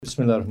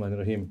Bismillah ar-Rahman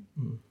ar-Rahim.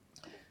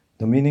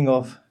 The meaning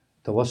of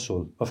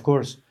tawassul. Of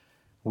course,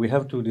 we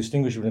have to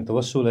distinguish between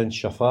tawassul and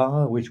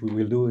shafa'a, which we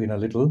will do in a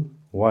little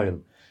while.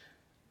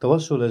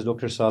 Tawassul, as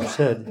Dr. Saab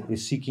said,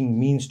 is seeking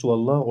means to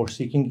Allah or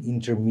seeking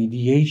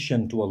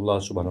intermediation to Allah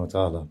subhanahu wa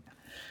ta'ala.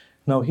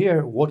 Now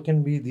here, what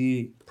can be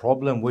the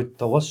problem with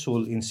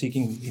tawassul in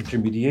seeking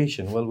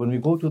intermediation? Well, when we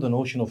go to the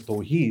notion of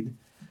tawheed,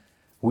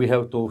 we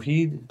have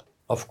tawheed,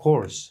 of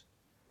course,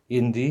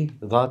 in the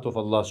dhat of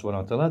Allah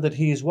subhanahu wa ta'ala, that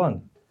He is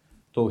one.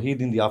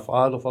 Tawheed in the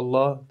af'al of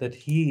Allah, that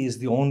He is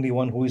the only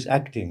one who is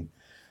acting.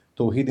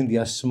 Tawheed in the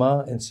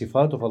asma and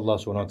sifat of Allah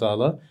subhanahu wa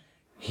ta'ala.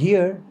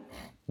 Here,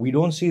 we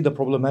don't see the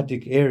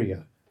problematic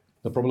area.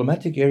 The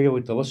problematic area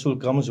with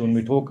tawassul comes when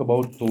we talk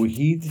about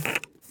tawheed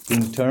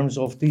in terms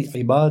of the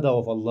ibadah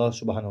of Allah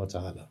subhanahu wa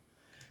ta'ala.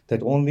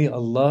 That only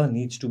Allah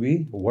needs to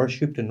be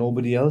worshipped and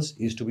nobody else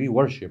is to be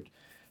worshipped.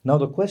 Now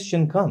the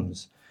question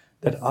comes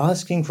that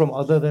asking from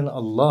other than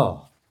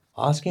Allah,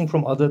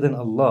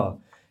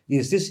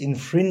 is this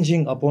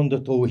infringing upon the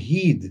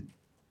tawheed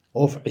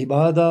of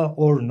ibadah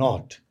or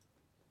not?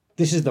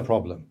 This is the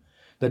problem.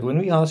 That when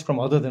we ask from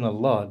other than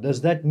Allah,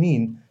 does that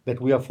mean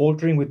that we are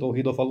faltering with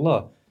tawheed of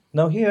Allah?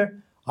 Now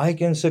here, I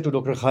can say to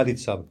Dr. Khalid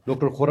Sab,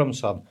 Dr. Khurram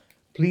Sab,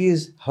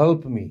 please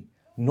help me.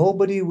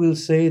 Nobody will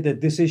say that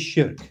this is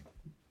shirk.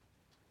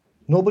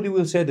 Nobody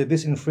will say that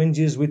this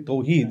infringes with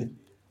tawheed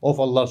of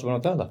Allah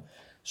subhanahu wa ta'ala.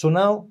 So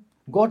now,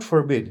 God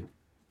forbid,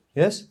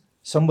 yes,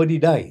 somebody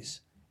dies,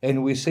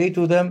 and we say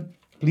to them,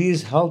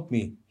 please help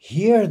me.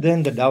 Here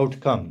then the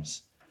doubt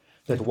comes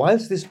that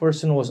whilst this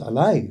person was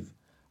alive,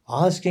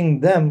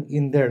 asking them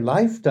in their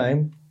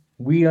lifetime,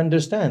 we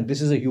understand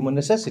this is a human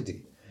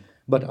necessity.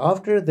 But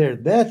after their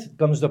death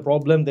comes the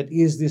problem that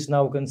is this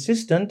now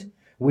consistent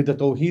with the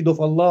tawheed of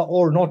Allah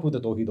or not with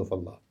the tawheed of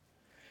Allah?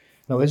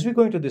 Now as we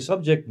go into this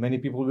subject, many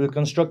people will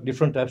construct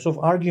different types of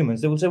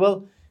arguments. They will say,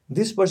 well,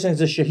 this person is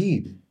a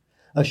shaheed.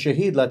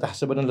 الشهيد لا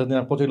تحسبن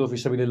الذين قتلوا في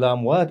سبيل الله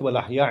أموات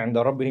والأحياء عند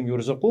ربهم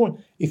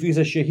يرزقون. If he's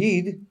a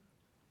shaheed,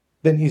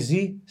 then is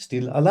he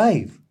still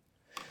alive?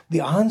 The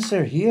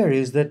answer here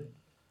is that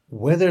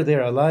whether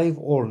they're alive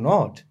or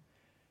not,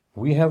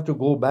 we have to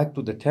go back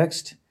to the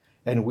text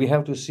and we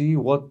have to see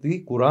what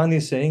the Quran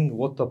is saying,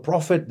 what the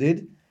Prophet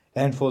did,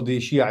 and for the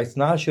Shia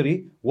Ithna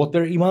Ashari, what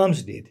their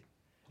Imams did.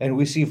 And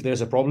we see if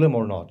there's a problem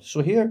or not.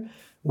 So here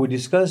we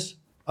discuss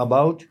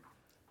about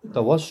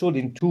tawassul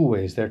in two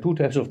ways. There are two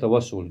types of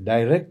tawassul: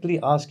 directly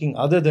asking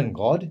other than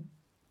God,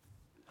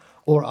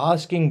 or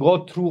asking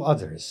God through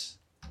others.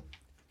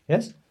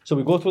 Yes? So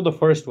we go through the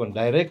first one,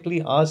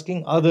 directly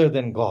asking other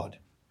than God.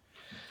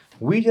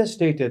 We just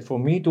stated for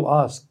me to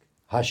ask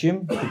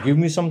Hashim to give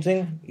me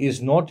something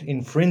is not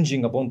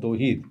infringing upon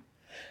tawheed.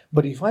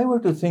 But if I were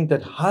to think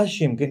that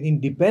Hashim can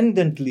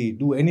independently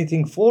do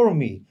anything for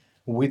me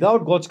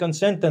without God's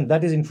consent, then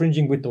that is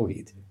infringing with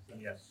tawheed.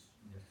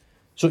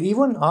 So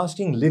even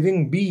asking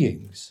living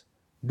beings,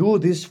 do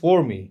this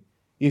for me,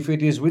 if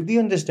it is with the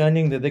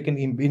understanding that they can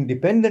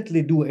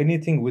independently do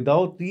anything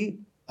without the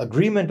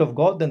agreement of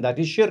God, then that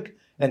is shirk,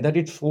 and that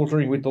is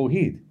faltering with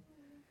tawheed.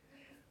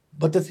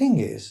 But the thing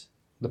is,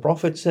 the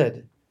Prophet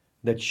said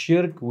that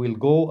shirk will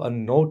go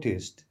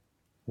unnoticed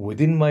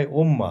within my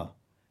ummah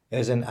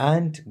as an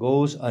ant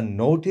goes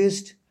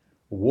unnoticed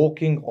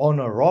walking on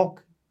a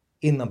rock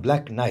in a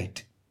black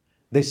night.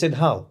 They said,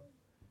 how?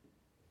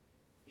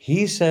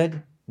 He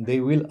said, they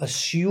will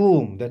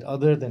assume that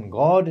other than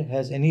God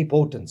has any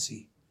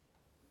potency.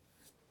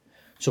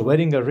 So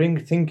wearing a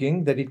ring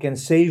thinking that it can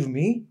save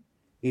me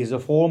is a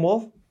form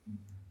of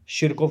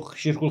shirkul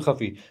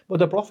khafi. But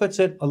the Prophet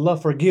said Allah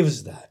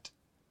forgives that.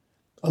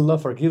 Allah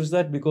forgives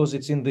that because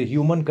it's in the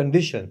human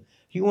condition.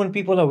 Human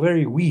people are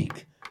very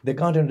weak. They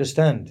can't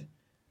understand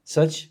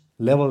such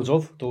levels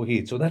of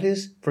tawheed. So that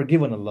is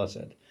forgiven, Allah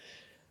said.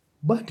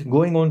 But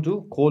going on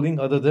to calling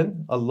other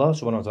than Allah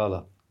subhanahu wa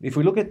ta'ala. If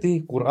we look at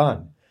the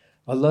Quran,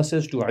 Allah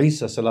says to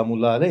Isa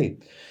salamullah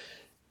alayhi,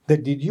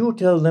 that did you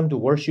tell them to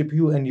worship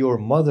you and your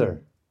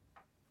mother?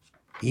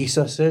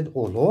 Isa said,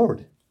 oh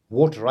Lord,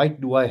 what right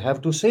do I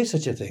have to say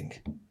such a thing?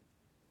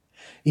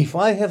 If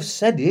I have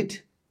said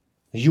it,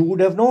 you would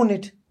have known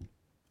it.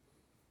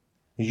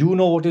 You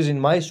know what is in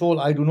my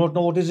soul, I do not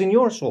know what is in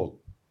your soul.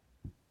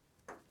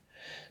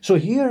 So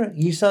here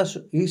Isa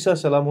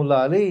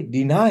salamullah alayhi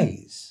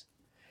denies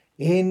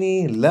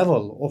any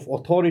level of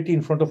authority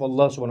in front of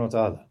Allah subhanahu wa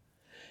ta'ala.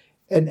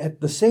 And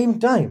at the same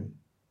time,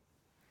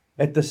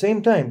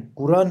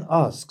 Quran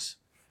asks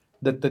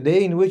that the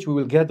day in which we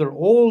will gather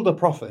all the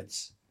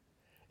prophets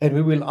and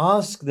we will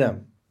ask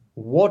them,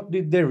 what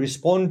did they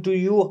respond to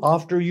you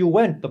after you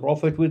went? The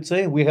Prophet would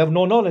say, we have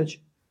no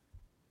knowledge.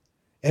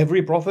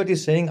 Every prophet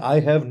is saying, I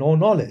have no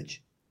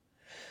knowledge.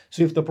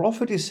 So if the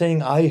Prophet is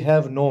saying, I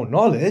have no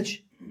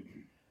knowledge,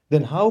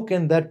 then how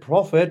can that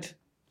prophet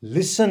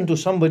listen to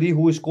somebody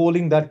who is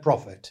calling that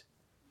prophet?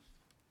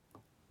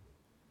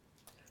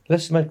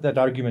 Let's make that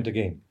argument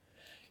again.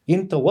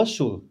 In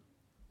tawassul,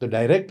 the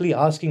directly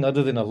asking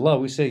other than Allah,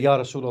 we say, Ya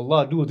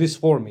Rasulullah, do this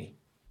for me.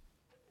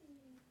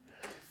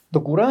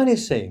 The Quran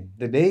is saying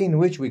the day in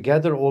which we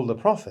gather all the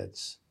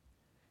prophets,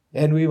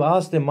 And we've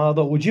asked them,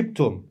 Mada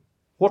ujibtum,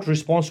 what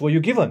response were you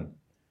given?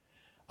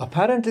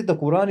 Apparently the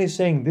Quran is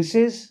saying this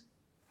is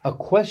a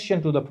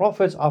question to the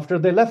prophets after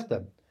they left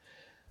them.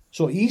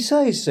 So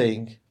Isa is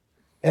saying,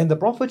 and the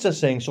prophets are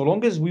saying, so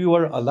long as we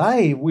were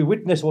alive, we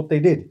witnessed what they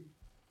did.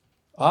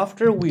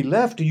 After we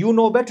left, you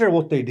know better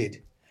what they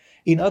did.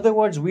 In other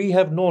words, we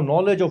have no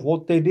knowledge of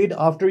what they did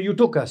after you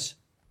took us.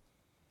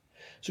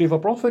 So if a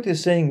prophet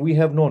is saying we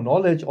have no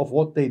knowledge of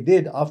what they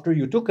did after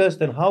you took us,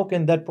 then how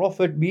can that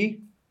prophet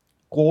be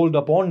called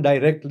upon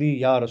directly,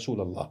 Ya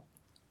Rasulullah,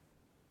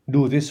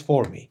 do this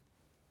for me?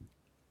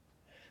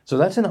 So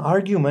that's an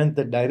argument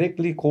that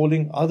directly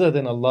calling other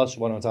than Allah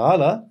subhanahu wa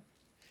ta'ala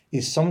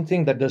is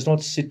something that does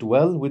not sit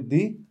well with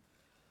the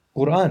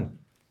Quran.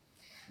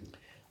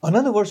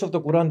 Another verse of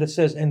the Quran that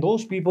says, and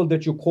those people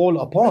that you call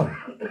upon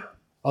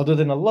other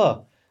than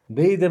Allah,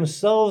 they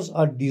themselves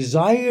are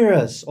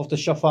desirous of the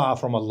shafa'ah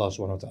from Allah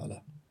subhanahu wa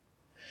ta'ala.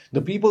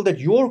 The people that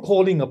you're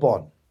calling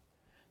upon,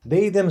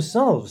 they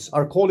themselves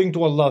are calling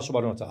to Allah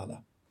subhanahu wa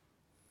ta'ala.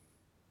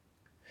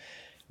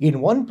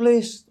 In one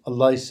place,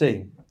 Allah is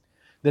saying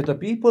that the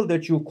people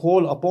that you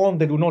call upon,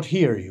 they do not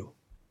hear you.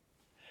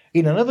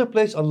 In another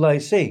place, Allah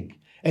is saying,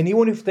 and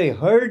even if they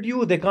heard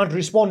you, they can't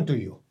respond to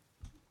you.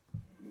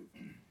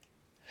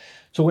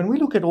 So when we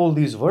look at all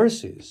these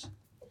verses,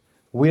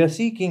 we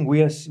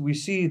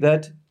see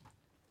that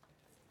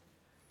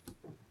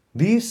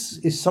this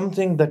is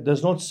something that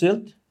does not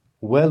sit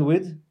well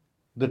with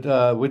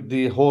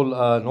the whole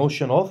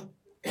notion of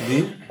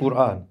the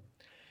Quran.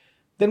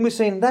 Then we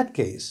say, in that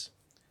case,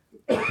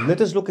 let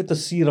us look at the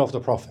seerah of the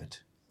Prophet.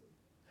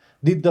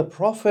 Did the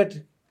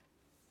Prophet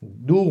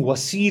do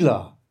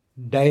wasila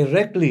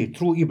directly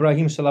through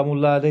Ibrahim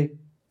salamullah alayhi?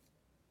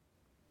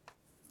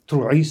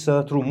 Through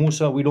Isa, through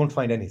Musa? We don't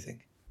find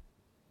anything.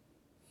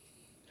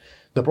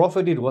 The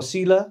Prophet did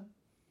wasila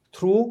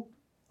through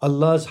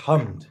Allah's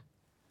hamd,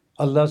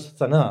 Allah's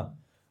thana,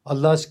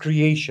 Allah's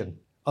creation,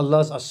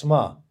 Allah's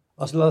asma,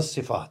 Allah's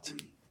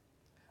sifat,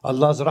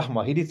 Allah's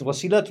rahmah. He did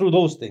wasila through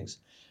those things.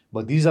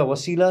 But these are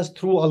wasilas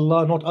through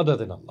Allah, not other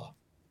than Allah.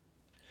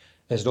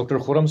 As Dr.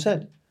 Khurram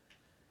said,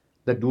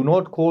 that do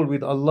not call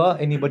with Allah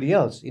anybody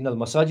else. In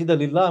al-masajida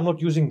lillah, I'm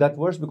not using that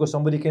verse because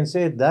somebody can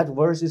say that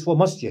verse is for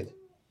masjid.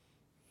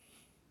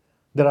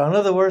 There are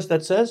another verse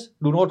that says,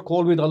 do not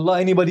call with Allah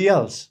anybody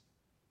else.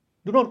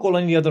 Do not call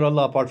any other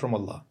Allah apart from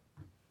Allah.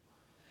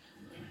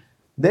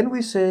 Then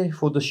we say,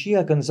 for the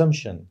Shia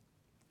consumption,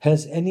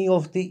 has any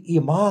of the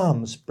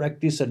Imams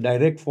practiced a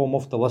direct form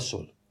of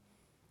tawassul?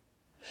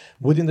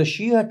 Within the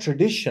Shia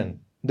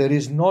tradition, there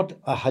is not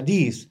a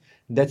hadith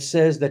that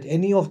says that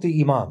any of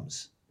the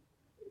Imams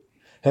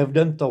have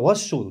done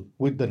tawassul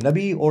with the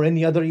Nabi or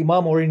any other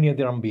Imam or any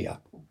other Anbiya.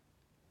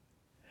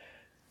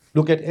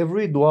 Look at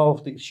every dua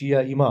of the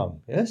Shia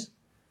Imam. Yes?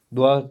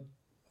 Dua,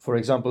 for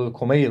example,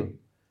 Kumail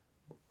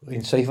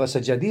in Saifa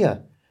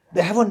Sajadiyah.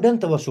 They haven't done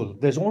tawassul.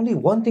 There's only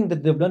one thing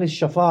that they've done is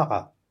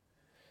shafa'ah.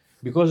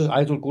 Because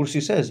Ayatul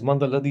Kursi says, Man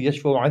alladhi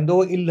yashfa'u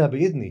 'indahu illa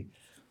bi'idhni.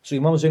 So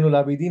Imam Zainul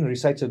Abidin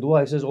recites a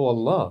dua. He says, Oh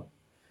Allah,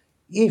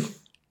 if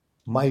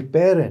my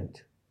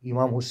parent,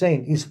 Imam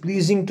Hussein, is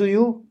pleasing to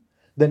you,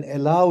 then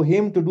allow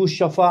him to do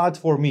shafa'at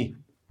for me.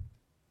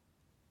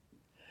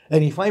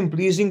 And if I'm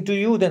pleasing to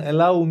you, then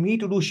allow me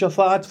to do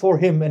shafa'at for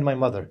him and my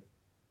mother.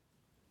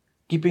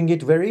 Keeping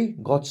it very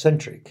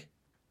God-centric.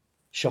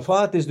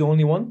 Shafa'at is the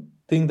only one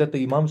thing that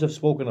the Imams have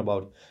spoken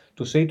about.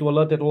 To say to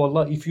Allah that, oh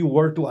Allah, if you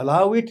were to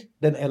allow it,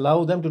 then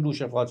allow them to do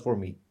shafa'at for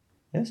me.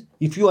 Yes?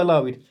 If you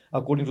allow it,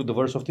 according to the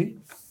verse of the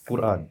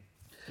Quran.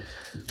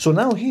 So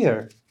now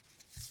here,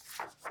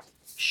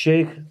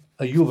 Sheikh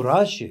Ayub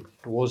Rashid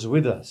was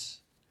with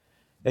us.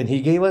 And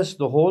he gave us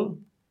the whole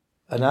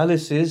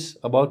analysis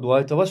about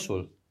dua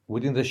tawassul.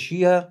 Within the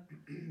Shia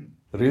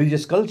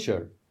religious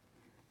culture,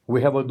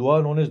 we have a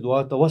dua known as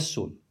dua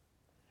tawassul,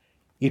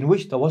 in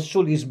which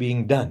tawassul is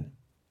being done.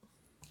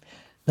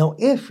 Now,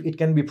 if it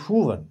can be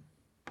proven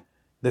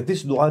that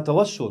this dua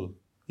tawassul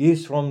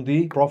is from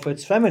the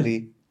Prophet's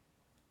family,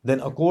 then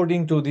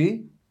according to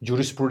the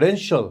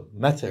jurisprudential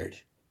method,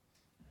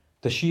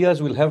 the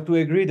Shias will have to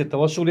agree that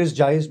tawassul is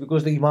jaiz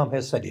because the Imam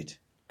has said it.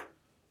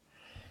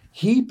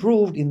 He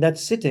proved in that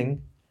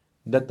sitting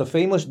that the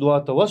famous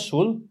dua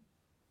tawassul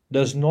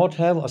does not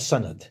have a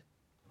sanad.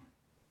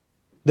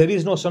 There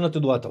is no sanad to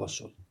dua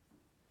tawassul.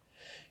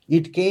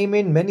 It came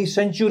in many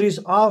centuries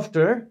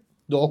after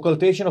the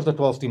occultation of the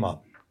 12th Imam.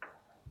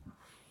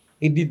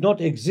 It did not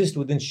exist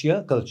within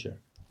Shia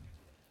culture.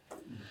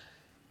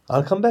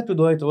 I'll come back to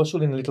dua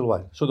tawassul in a little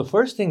while. So the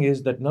first thing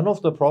is that none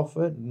of the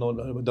Prophet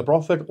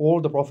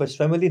or the Prophet's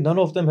family, none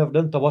of them have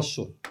done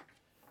tawassul.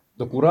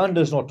 The Quran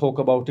does not talk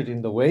about it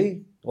in the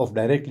way of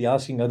directly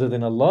asking other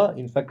than Allah.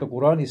 In fact, the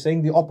Quran is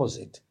saying the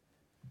opposite.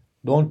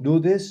 Don't do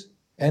this,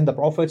 and the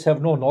Prophets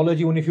have no knowledge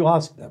even if you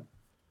ask them.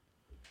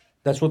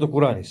 That's what the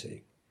Quran is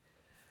saying.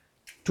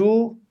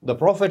 2, the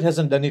Prophet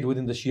hasn't done it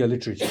within the Shia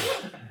literature.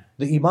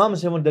 The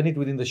Imams haven't done it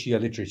within the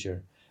Shia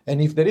literature.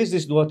 And if there is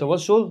this dua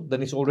tawassul,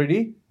 then it's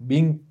already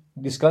being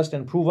discussed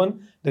and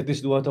proven that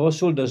this dua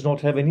tawassul does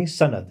not have any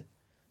sanad.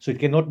 So it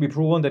cannot be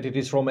proven that it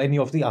is from any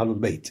of the Ahlul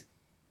Bayt.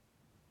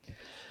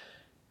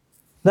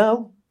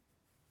 Now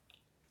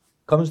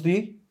comes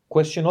the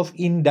question of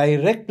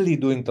indirectly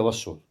doing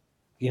tawassul.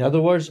 In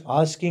other words,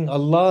 asking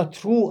Allah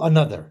through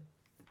another.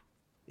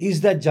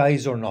 Is that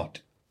jaiz or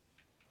not?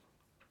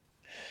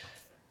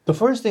 The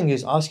first thing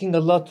is, asking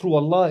Allah through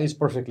Allah is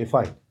perfectly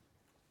fine.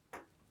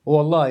 Oh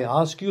Allah,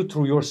 I ask you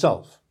through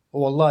yourself.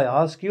 Oh Allah,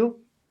 I ask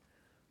you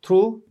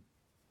through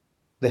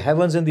the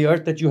heavens and the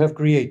earth that you have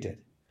created.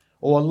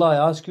 Oh Allah,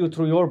 I ask you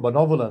through your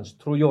benevolence,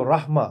 through your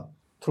rahmah,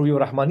 through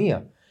your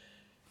rahmaniyah.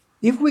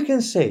 If we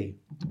can say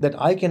that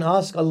I can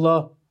ask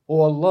Allah,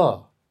 oh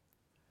Allah,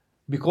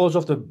 because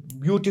of the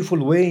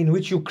beautiful way in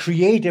which you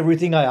create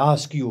everything, I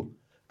ask you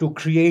to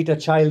create a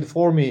child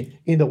for me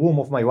in the womb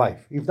of my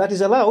wife. If that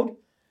is allowed,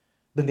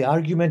 then the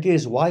argument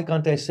is, why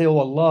can't I say, oh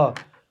Allah,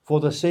 for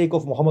the sake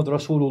of Muhammad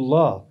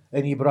Rasulullah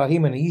and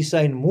Ibrahim and Isa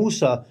and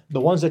Musa, the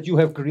ones that you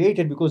have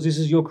created, because this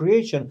is your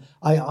creation,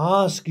 I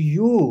ask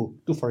you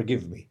to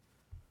forgive me.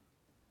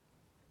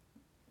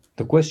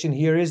 The question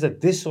here is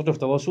that this sort of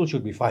tawassul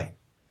should be fine,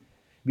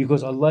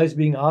 because Allah is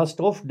being asked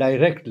of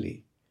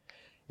directly.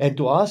 And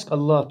to ask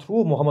Allah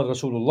through Muhammad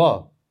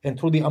Rasulullah and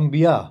through the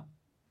Anbiya,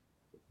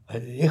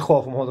 Ikhwa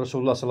of Muhammad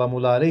Rasulullah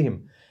Sallallahu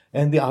Alayhim,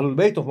 and the Ahlul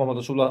Bayt of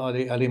Muhammad Rasulullah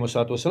Alayhi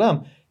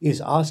Wasallam,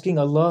 is asking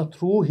Allah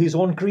through His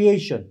own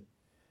creation.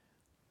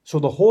 So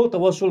the whole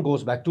tawassul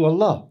goes back to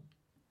Allah.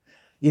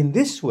 In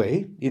this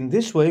way,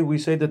 we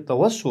say that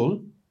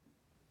tawassul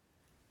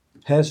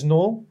has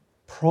no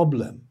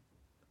problem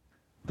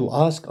to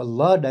ask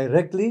Allah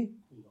directly,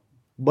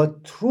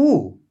 but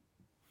through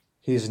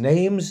His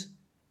names,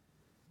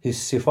 His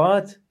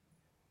sifat,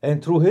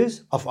 and through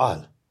His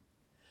af'al.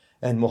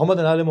 And Muhammad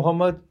and Ali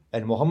Muhammad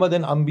and Muhammad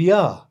and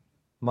Anbiya,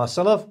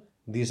 Masalaf,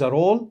 these are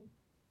all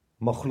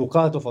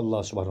makhluqat of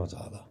Allah subhanahu wa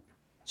ta'ala.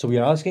 So we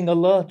are asking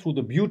Allah through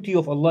the beauty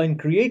of Allah in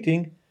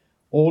creating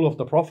all of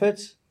the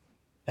prophets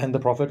and the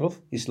Prophet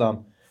of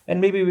Islam. And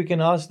maybe we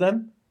can ask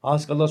Allah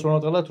subhanahu wa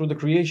ta'ala through the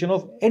creation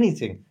of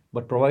anything,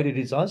 but provided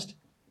it's asked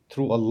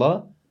through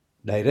Allah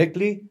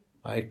directly,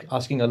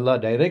 asking Allah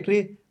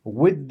directly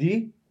with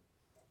the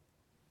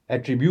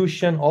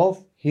attribution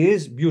of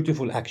His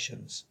beautiful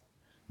actions.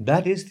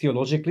 That is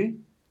theologically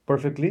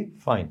perfectly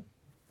fine.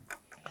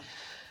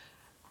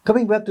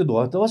 Coming back to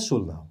Dua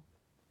Tawassul now.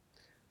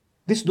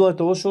 This Dua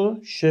Tawassul,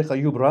 Shaykh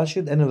Ayub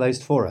Rashid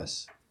analyzed for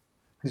us.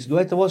 This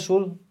Dua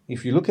Tawassul,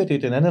 if you look at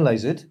it and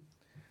analyze it,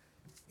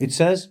 it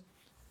says,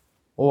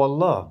 "O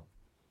Allah,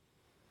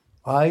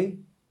 I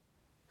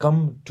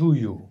come to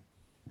you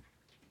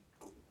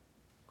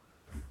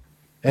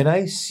and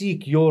I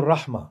seek your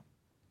rahmah."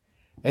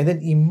 And then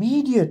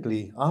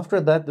immediately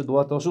after that, the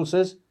Dua Tawassul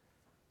says,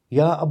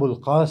 "Ya Abul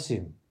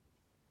Qasim,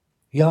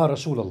 Ya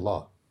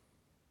Rasulullah."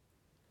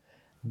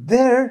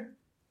 There,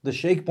 the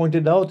Shaykh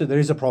pointed out that there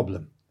is a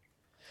problem,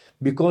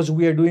 because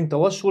we are doing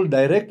tawassul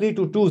directly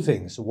to two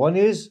things. One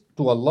is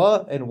to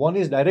Allah, and one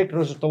is direct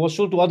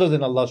tawassul to other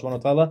than Allah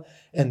subhanahu wa ta'ala,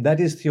 and that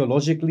is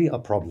theologically a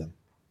problem.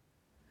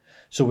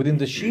 So within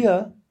the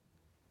Shia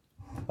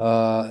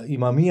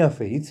Imamiyya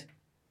faith,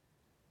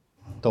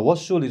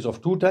 tawassul is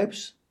of two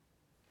types.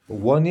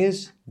 One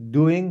is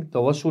doing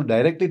tawassul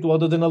directly to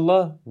other than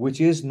Allah,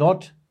 which is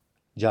not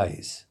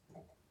jaiz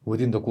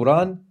within the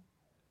Quran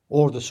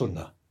or the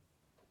Sunnah.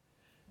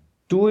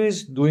 Two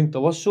is doing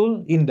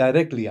tawassul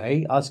indirectly,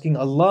 asking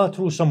Allah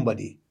through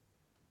somebody.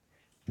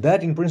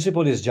 That in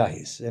principle is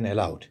jaiz and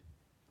allowed.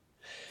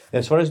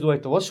 As far as dua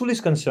tawassul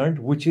is concerned,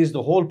 which is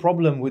the whole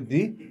problem with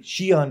the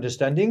Shia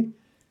understanding,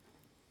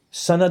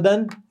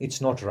 sanadan, it's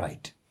not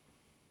right.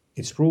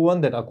 It's proven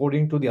that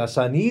according to the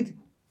asanid,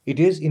 it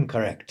is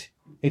incorrect.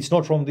 It's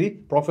not from the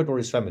Prophet or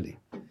his family.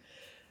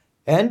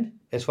 And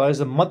as far as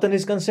the matan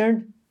is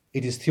concerned,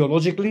 it is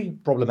theologically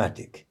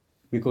problematic,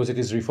 because it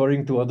is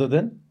referring to other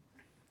than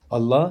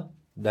Allah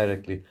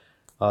directly.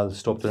 I'll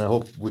stop there. I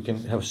hope we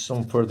can have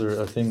some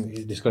further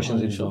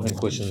discussions and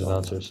questions and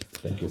answers.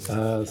 Thank you.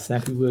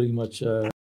 Thank you very much.